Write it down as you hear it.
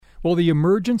Well, the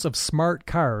emergence of smart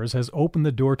cars has opened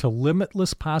the door to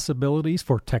limitless possibilities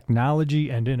for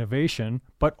technology and innovation,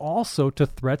 but also to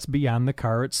threats beyond the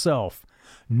car itself.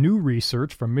 New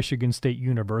research from Michigan State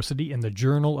University in the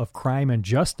Journal of Crime and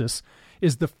Justice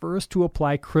is the first to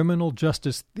apply criminal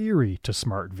justice theory to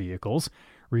smart vehicles,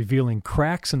 revealing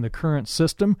cracks in the current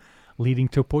system, leading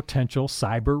to potential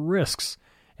cyber risks.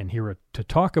 And here to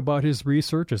talk about his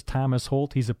research is Thomas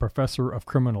Holt. He's a professor of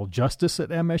criminal justice at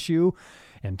MSU,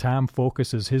 and Tom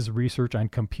focuses his research on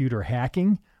computer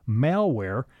hacking,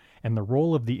 malware, and the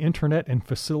role of the internet in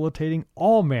facilitating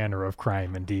all manner of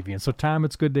crime and deviance. So, Tom,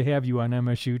 it's good to have you on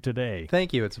MSU today.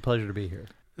 Thank you. It's a pleasure to be here.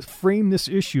 Frame this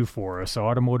issue for us.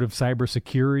 Automotive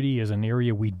cybersecurity is an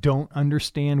area we don't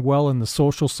understand well in the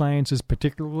social sciences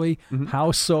particularly.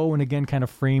 How so? And again, kind of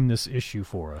frame this issue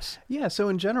for us. Yeah, so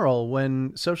in general,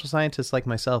 when social scientists like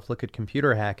myself look at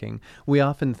computer hacking, we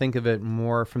often think of it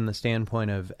more from the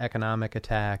standpoint of economic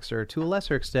attacks or to a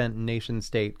lesser extent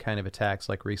nation-state kind of attacks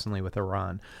like recently with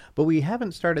Iran. But we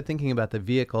haven't started thinking about the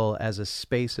vehicle as a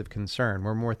space of concern.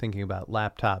 We're more thinking about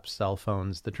laptops, cell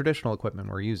phones, the traditional equipment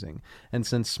we're using. And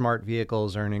since smart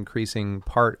vehicles are an increasing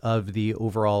part of the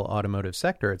overall automotive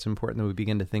sector, it's important that we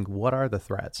begin to think, what are the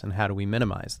threats and how do we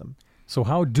minimize them? So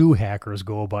how do hackers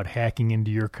go about hacking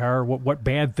into your car? What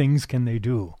bad things can they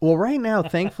do? Well, right now,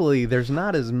 thankfully, there's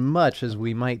not as much as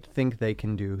we might think they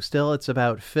can do. Still, it's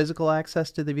about physical access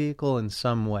to the vehicle in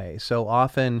some way. So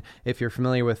often, if you're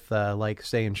familiar with, like,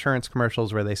 say, insurance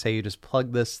commercials where they say you just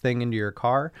plug this thing into your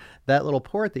car, that little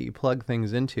port that you plug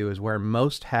things into is where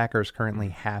most hackers currently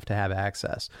have to have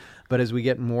access. But as we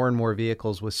get more and more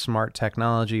vehicles with smart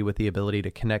technology, with the ability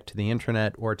to connect to the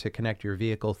internet or to connect your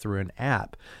vehicle through an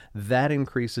app, that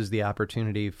increases the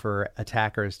opportunity for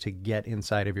attackers to get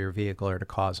inside of your vehicle or to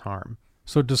cause harm.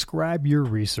 So describe your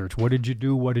research. What did you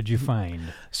do? What did you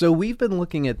find? So we've been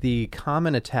looking at the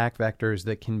common attack vectors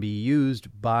that can be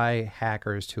used by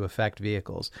hackers to affect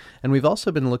vehicles. And we've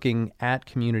also been looking at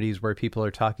communities where people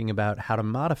are talking about how to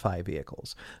modify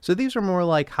vehicles. So these are more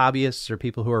like hobbyists or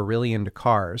people who are really into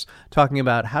cars, talking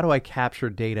about how do I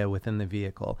capture data within the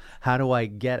vehicle? How do I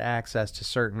get access to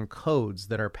certain codes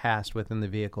that are passed within the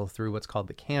vehicle through what's called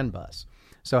the CAN bus?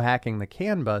 So hacking the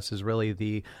CAN bus is really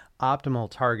the optimal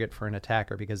target for an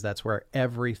attacker because that's where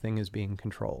everything is being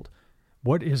controlled.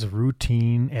 What is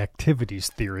routine activities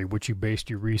theory, which you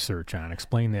based your research on?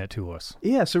 Explain that to us.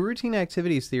 Yeah, so routine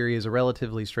activities theory is a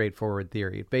relatively straightforward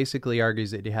theory. It basically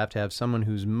argues that you have to have someone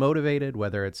who's motivated,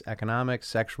 whether it's economic,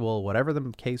 sexual, whatever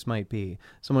the case might be,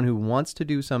 someone who wants to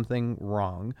do something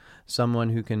wrong, someone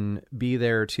who can be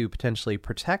there to potentially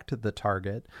protect the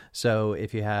target. So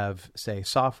if you have, say,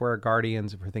 software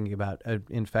guardians, if we're thinking about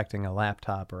infecting a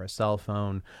laptop or a cell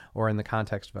phone, or in the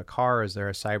context of a car, is there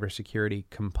a cybersecurity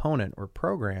component or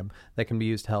program that can be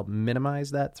used to help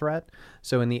minimize that threat?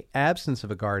 So in the absence of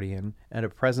a guardian and a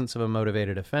presence of a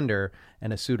motivated offender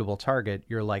and a suitable target,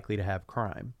 you're likely to have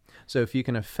crime. So if you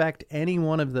can affect any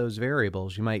one of those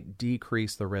variables, you might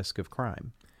decrease the risk of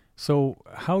crime. So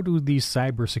how do these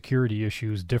cybersecurity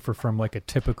issues differ from like a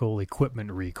typical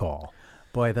equipment recall?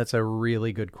 Boy, that's a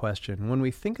really good question. When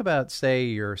we think about, say,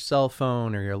 your cell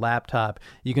phone or your laptop,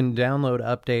 you can download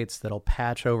updates that'll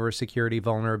patch over security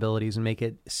vulnerabilities and make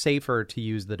it safer to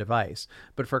use the device.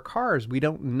 But for cars, we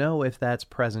don't know if that's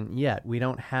present yet. We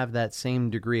don't have that same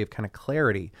degree of kind of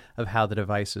clarity of how the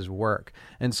devices work.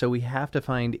 And so we have to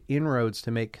find inroads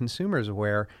to make consumers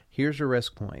aware, here's your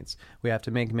risk points. We have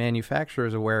to make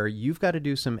manufacturers aware you've got to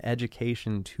do some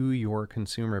education to your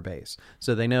consumer base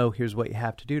so they know here's what you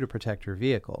have to do to protect your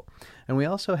vehicle. And we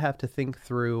also have to think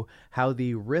through how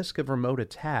the risk of remote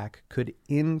attack could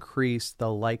increase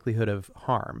the likelihood of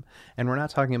harm. And we're not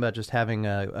talking about just having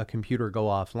a computer go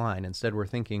offline. Instead, we're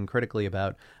thinking critically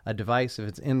about a device. If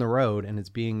it's in the road and it's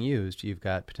being used, you've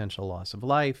got potential loss of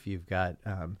life, you've got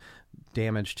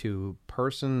damage to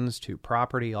persons, to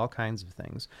property, all kinds of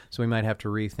things. So we might have to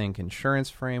rethink insurance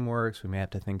frameworks. We may have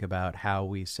to think about how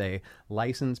we, say,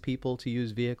 license people to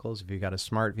use vehicles. If you've got a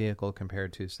smart vehicle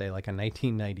compared to, say, like a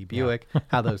 1990 Buick,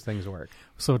 how those things work.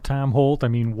 So, Tom Holt, I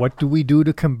mean, what do we do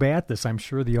to combat this? I'm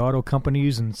sure the auto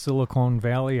companies in Silicon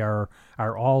Valley are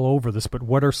all over this, but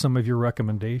what are some of your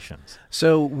recommendations?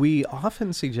 So we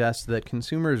often suggest that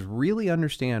consumers really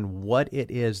understand what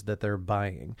it is that they're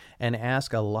buying and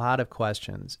ask a lot of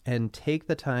questions and take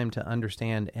the time to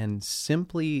understand and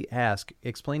simply ask,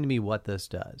 explain to me what this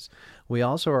does. We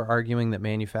also are arguing that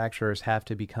manufacturers have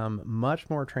to become much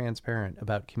more transparent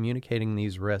about communicating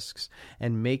these risks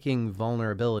and making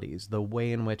vulnerabilities, the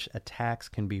way in which attacks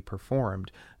can be performed,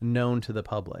 known to the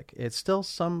public. It's still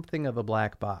something of a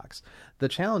black box. The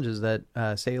challenge is that,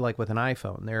 say like with an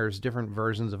iPhone, there's different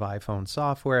versions of iPhone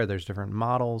software, there's different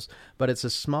models, but it's a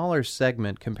smaller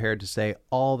segment compared to, say,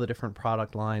 all the different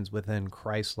product lines within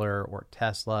Chrysler or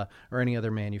Tesla or any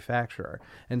other manufacturer.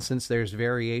 And since there's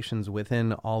variations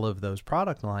within all of those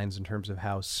product lines in terms of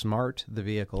how smart the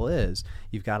vehicle is,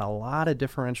 you've got a lot of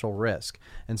differential risk.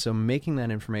 And so making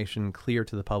that information clear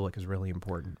to the public is really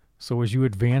important. So as you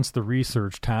advance the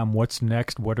research, Tom, what's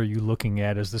next? What are you looking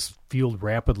at as this field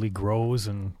rapidly grows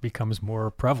and becomes more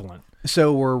prevalent?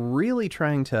 So we're really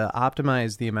trying to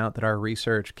optimize the amount that our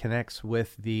research connects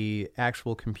with the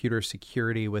actual computer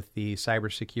security, with the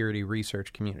cybersecurity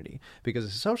research community. Because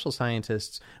as social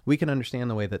scientists, we can understand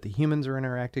the way that the humans are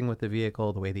interacting with the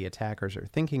vehicle, the way the attackers are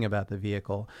thinking about the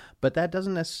vehicle, but that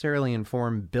doesn't necessarily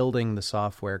inform building the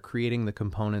software, creating the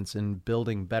components, and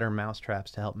building better mousetraps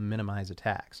to help minimize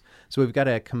attacks. So we've got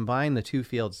to combine the two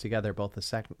fields together, both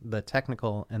the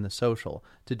technical and the social,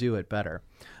 to do it better.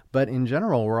 But in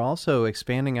general, we're also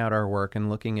expanding out our work and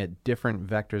looking at different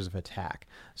vectors of attack.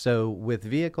 So with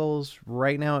vehicles,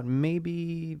 right now it may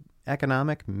be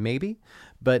economic, maybe,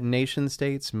 but nation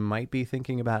states might be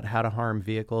thinking about how to harm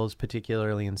vehicles,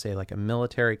 particularly in, say, like a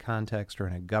military context or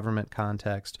in a government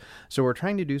context. So we're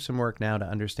trying to do some work now to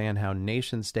understand how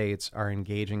nation states are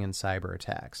engaging in cyber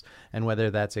attacks, and whether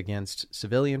that's against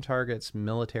civilian targets,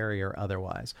 military, or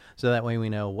otherwise. So that way we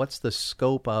know what's the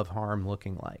scope of harm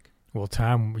looking like. Well,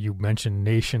 Tom, you mentioned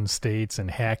nation states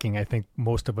and hacking. I think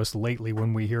most of us lately,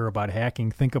 when we hear about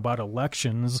hacking, think about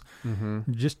elections.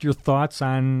 Mm-hmm. Just your thoughts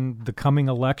on the coming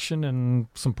election and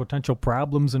some potential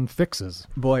problems and fixes.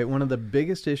 Boy, one of the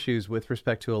biggest issues with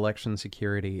respect to election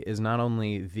security is not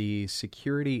only the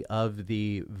security of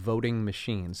the voting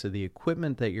machine, so the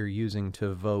equipment that you're using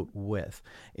to vote with.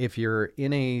 If you're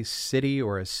in a city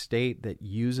or a state that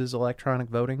uses electronic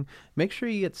voting, make sure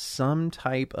you get some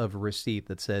type of receipt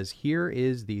that says, here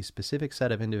is the specific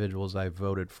set of individuals I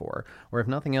voted for. Or if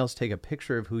nothing else, take a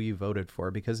picture of who you voted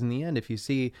for, because in the end, if you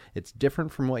see it's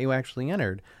different from what you actually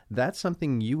entered, that's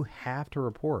something you have to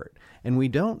report. And we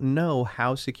don't know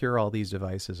how secure all these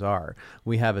devices are.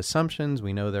 We have assumptions.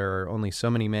 We know there are only so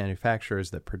many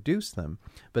manufacturers that produce them,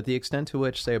 but the extent to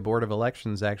which, say, a board of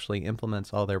elections actually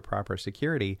implements all their proper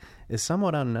security is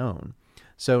somewhat unknown.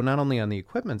 So not only on the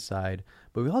equipment side,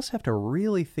 but we also have to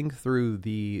really think through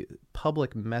the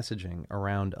public messaging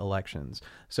around elections.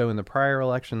 So in the prior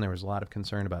election, there was a lot of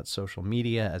concern about social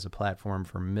media as a platform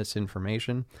for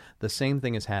misinformation. The same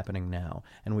thing is happening now,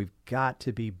 and we've got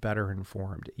to be better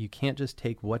informed. You can't just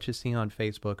take what you see on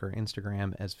Facebook or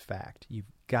Instagram as fact.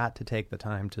 You've got to take the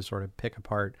time to sort of pick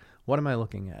apart, what am I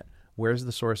looking at? Where's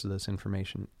the source of this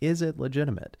information? Is it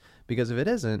legitimate? Because if it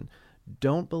isn't,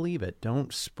 don't believe it.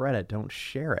 Don't spread it. Don't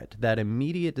share it. That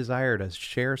immediate desire to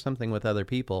share something with other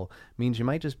people means you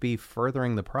might just be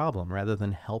furthering the problem rather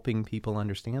than helping people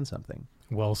understand something.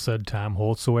 Well said, Tom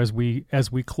Holt. So as we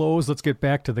close, let's get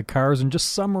back to the cars and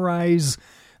just summarize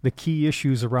the key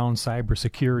issues around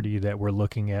cybersecurity that we're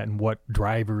looking at and what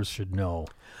drivers should know.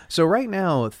 So right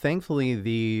now, thankfully,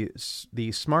 the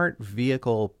smart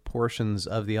vehicle portions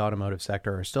of the automotive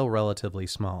sector are still relatively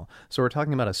small. So we're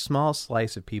talking about a small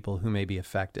slice of people who may be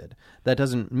affected. That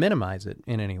doesn't minimize it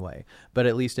in any way, but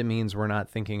at least it means we're not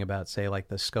thinking about, say, like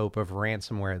the scope of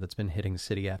ransomware that's been hitting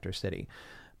city after city.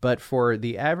 But for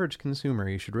the average consumer,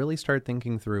 you should really start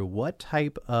thinking through what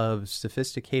type of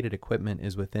sophisticated equipment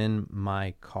is within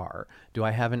my car. Do I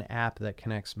have an app that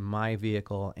connects my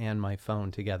vehicle and my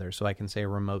phone together so I can say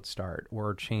remote start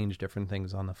or change different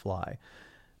things on the fly?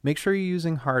 Make sure you're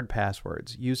using hard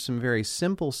passwords. Use some very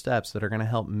simple steps that are going to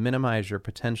help minimize your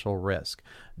potential risk.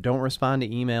 Don't respond to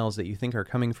emails that you think are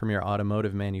coming from your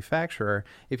automotive manufacturer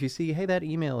if you see, hey, that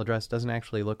email address doesn't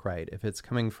actually look right. If it's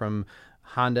coming from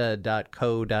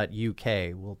honda.co.uk,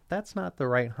 well, that's not the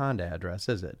right Honda address,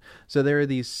 is it? So there are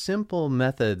these simple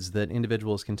methods that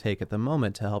individuals can take at the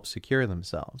moment to help secure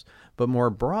themselves. But more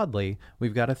broadly,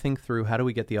 we've got to think through how do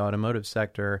we get the automotive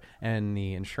sector and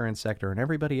the insurance sector and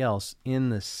everybody else in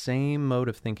the same mode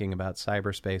of thinking about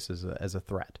cyberspace as a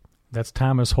threat. That's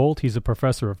Thomas Holt. He's a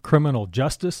professor of criminal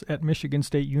justice at Michigan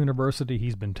State University.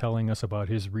 He's been telling us about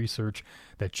his research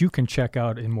that you can check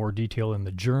out in more detail in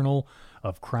the Journal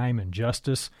of Crime and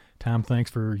Justice. Tom, thanks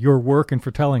for your work and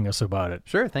for telling us about it.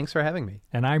 Sure, thanks for having me.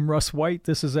 And I'm Russ White.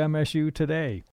 This is MSU Today.